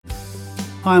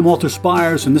Hi, I'm Walter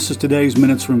Spires, and this is today's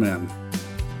Minutes from Men.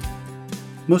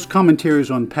 Most commentaries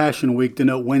on Passion Week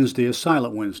denote Wednesday as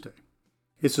Silent Wednesday.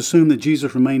 It's assumed that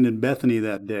Jesus remained in Bethany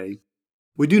that day.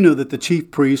 We do know that the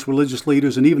chief priests, religious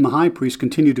leaders, and even the high priest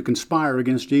continued to conspire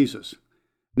against Jesus.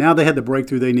 Now they had the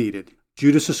breakthrough they needed.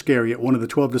 Judas Iscariot, one of the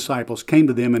 12 disciples, came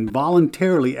to them and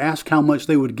voluntarily asked how much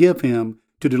they would give him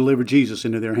to deliver Jesus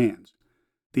into their hands.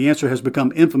 The answer has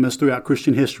become infamous throughout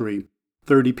Christian history: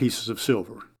 30 pieces of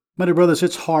silver. My dear brothers,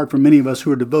 it's hard for many of us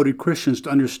who are devoted Christians to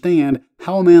understand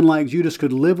how a man like Judas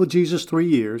could live with Jesus 3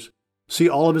 years, see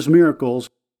all of his miracles,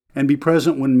 and be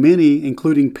present when many,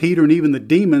 including Peter and even the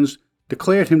demons,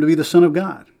 declared him to be the Son of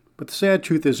God. But the sad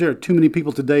truth is there are too many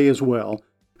people today as well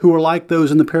who are like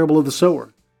those in the parable of the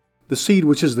sower. The seed,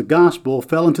 which is the gospel,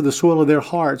 fell into the soil of their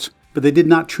hearts, but they did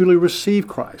not truly receive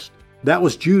Christ. That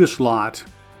was Judas' lot.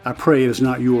 I pray it is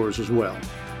not yours as well.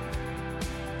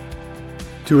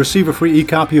 To receive a free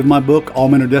e-copy of my book, All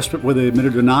Men Are Desperate Whether They Admit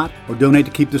It or Not, or donate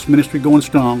to keep this ministry going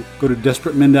strong, go to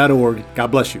desperatemen.org. God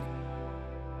bless you.